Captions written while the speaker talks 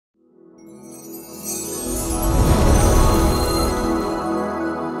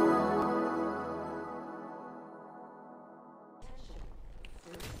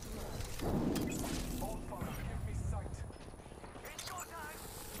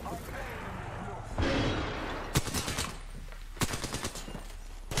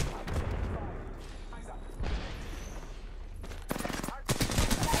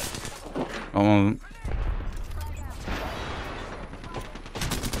Got one.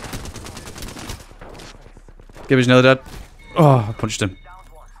 Give us another dead. Oh, I punched him.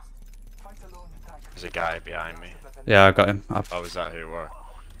 There's a guy behind me. Yeah, I got him. Oh, is that who it was?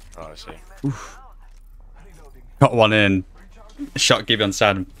 Oh, I see. Oof. Got one in. Shot Gibby on the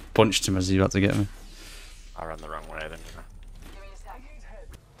side and punched him as he was about to get me. I ran the wrong way then, didn't I?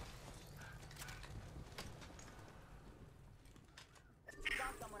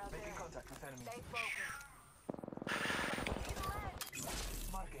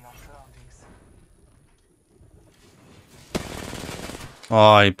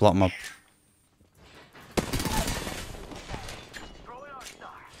 Oh, he blocked my...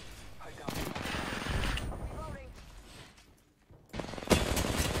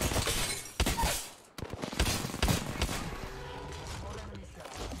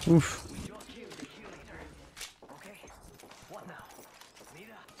 Oof.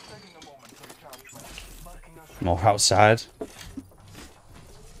 More outside.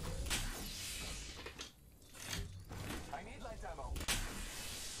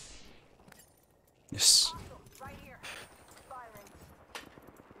 Yes.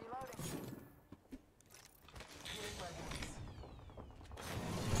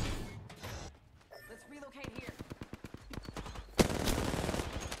 Let's relocate here.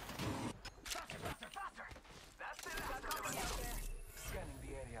 Scanning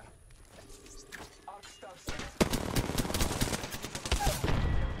the area.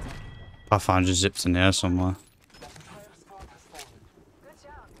 Pathfinder zips in there somewhere.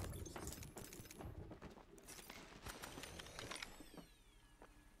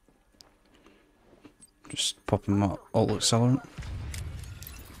 Just popping my ult accelerant.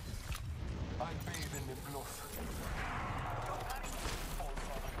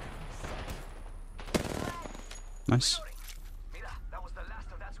 Nice.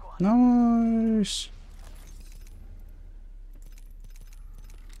 Nice.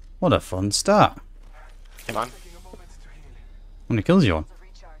 What a fun start. Hey man. How many kills you on?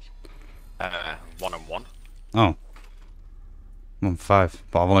 1-on-1. Oh. I'm on 5,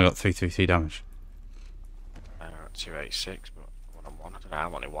 but I've only got 333 damage. 286, but 1-on-1. I don't know,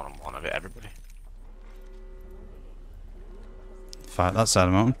 I'm only 1-on-1 of it, everybody. Fight that side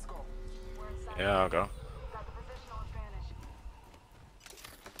of the mountain. Yeah, I'll go.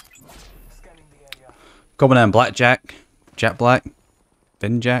 Coming in, Blackjack. Jack Black.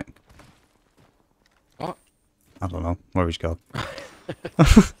 Bin Jack. What? I don't know where he's gone.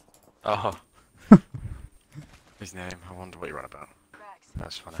 Oh. His name, I wonder what you're on about.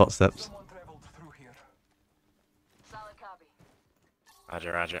 That's funny. Footsteps.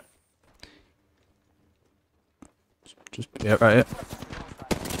 Roger, roger. Just, yeah, right here.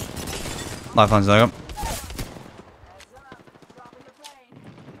 Lifeline's there. Go.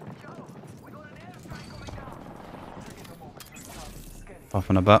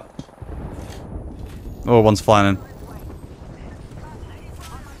 Popping a bat. Oh, one's flying in.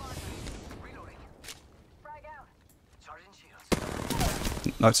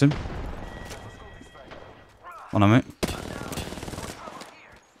 Knocked him. One on me.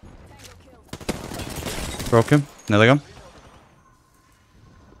 Broke him. Nearly gone.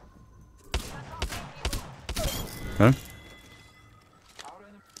 Got him.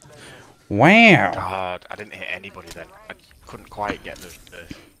 Wow. God, I didn't hit anybody then. I couldn't quite get the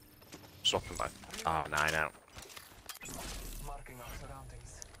swapping back. Oh, 9 out.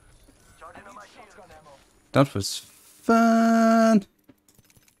 That was fun.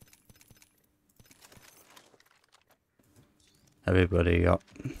 Everybody got...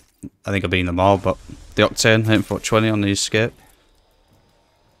 I think I've been them all, but the Octane hitting for 20 on the escape.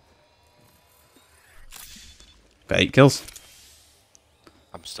 Got 8 kills.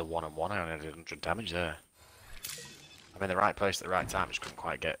 I'm still 1-on-1, I only did 100 damage there. I'm in the right place at the right time, just couldn't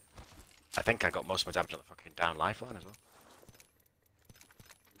quite get... I think I got most of my damage on the fucking down lifeline as well.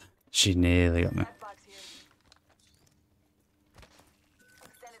 She nearly got me.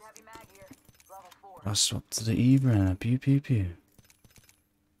 I swapped to the Ebra. Pew pew pew.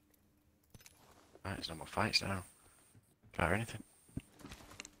 Right, there's no more fights now. Can't hear anything.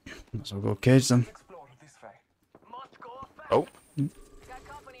 Might as well go cage them. Oh!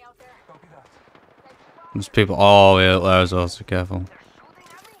 There's people all the way out there as well, so careful.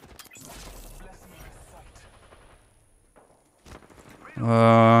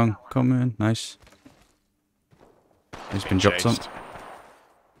 Come in, nice. He's been dropped on.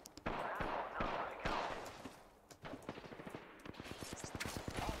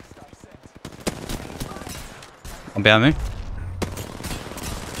 I'm behind me.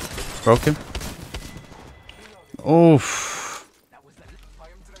 Broke him. Oof.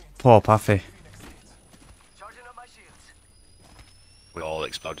 Poor Paffy. all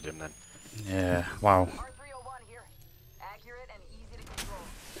exploded him then. Yeah, wow. R301 here. Accurate and easy to control.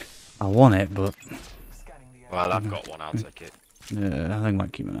 I want it, but Scanning the area. Well, I've got one, I'll take it. yeah, I think I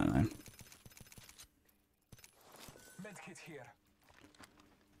might keep it that now. Medkit here.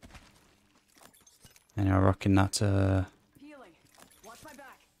 And you're rocking that Healing. Watch my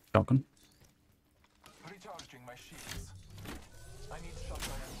back. shotgun. Recharging my shields. I need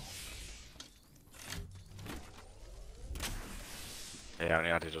shotgun ammo. Yeah, I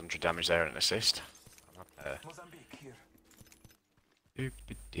only added 100 damage there and an assist. I'm up there. Mozambique here.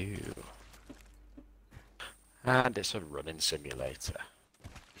 Doop-a-doo. And it's a running simulator.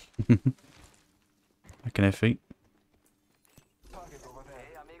 I can hear feet. Target over there.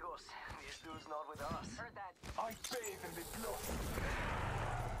 Hey, amigos. This dude's not with us. Heard that. I bathe in the blood.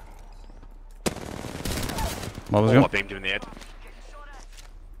 What was Oh, I it? beamed him in the head.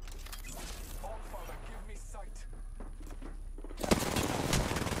 All father, give me sight.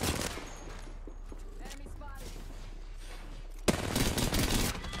 Enemy spotted.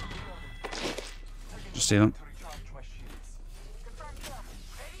 Just see them. To recharge my shields. Confirm kill.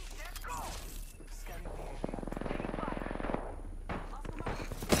 Ready, set, go. Scanning the area.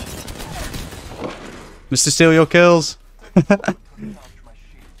 Mr. Steal your kills. To recharge my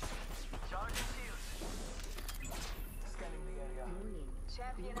shields. Charging shields. Scanning the area.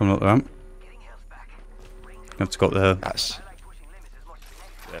 Champion. Coming up the ramp. Getting health back. You have to go up the. That's... I like pushing limits as much as we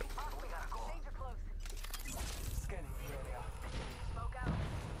can. Yep. We gotta go. Danger close. Scanning the area. Smoke out.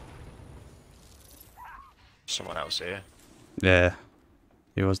 Someone else here. Yeah,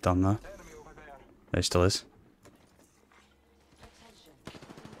 he was down there. Enemy over there. He still is.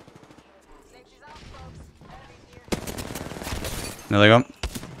 Safety's out, folks. Enemies here. Nearly gone.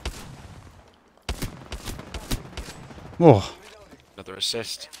 Oh, Another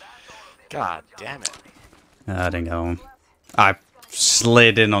assist. God damn it. I didn't get home. I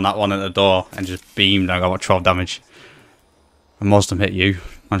slid in on that one at the door and just beamed. I got about 12 damage. And most of them hit you.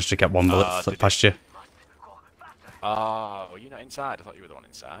 Managed to get one bullet flip did past you. Oh, were you not inside? I thought you were the one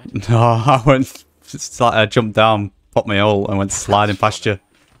inside. No, I went. It's like I jumped down, popped my ult, and went sliding past you.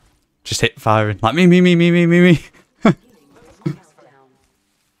 Just hit firing. Like me.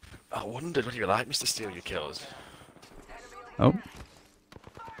 I wondered what you were like, Mr. Steal your kills. Oh,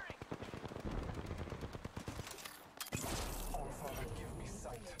 All father, give me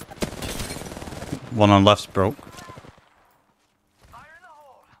sight. one on left's broke. Fire in the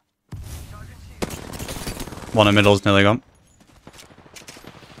hole. Charging shields. One in middle's nearly gone.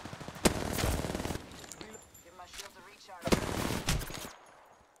 Give my shields a recharge.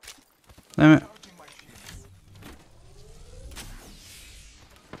 Damn it. Charging my shields.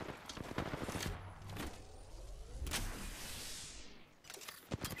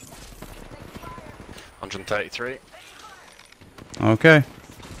 133. Okay.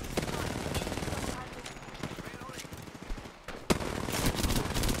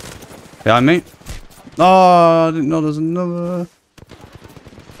 Behind me. Oh, I didn't know there's another.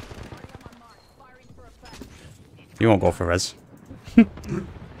 You won't go for res.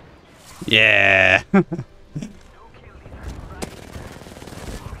 Yeah. Well,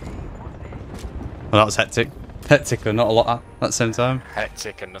 that was hectic. Hectic and not a lot at the same time.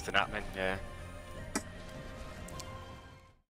 Hectic and nothing happening, yeah.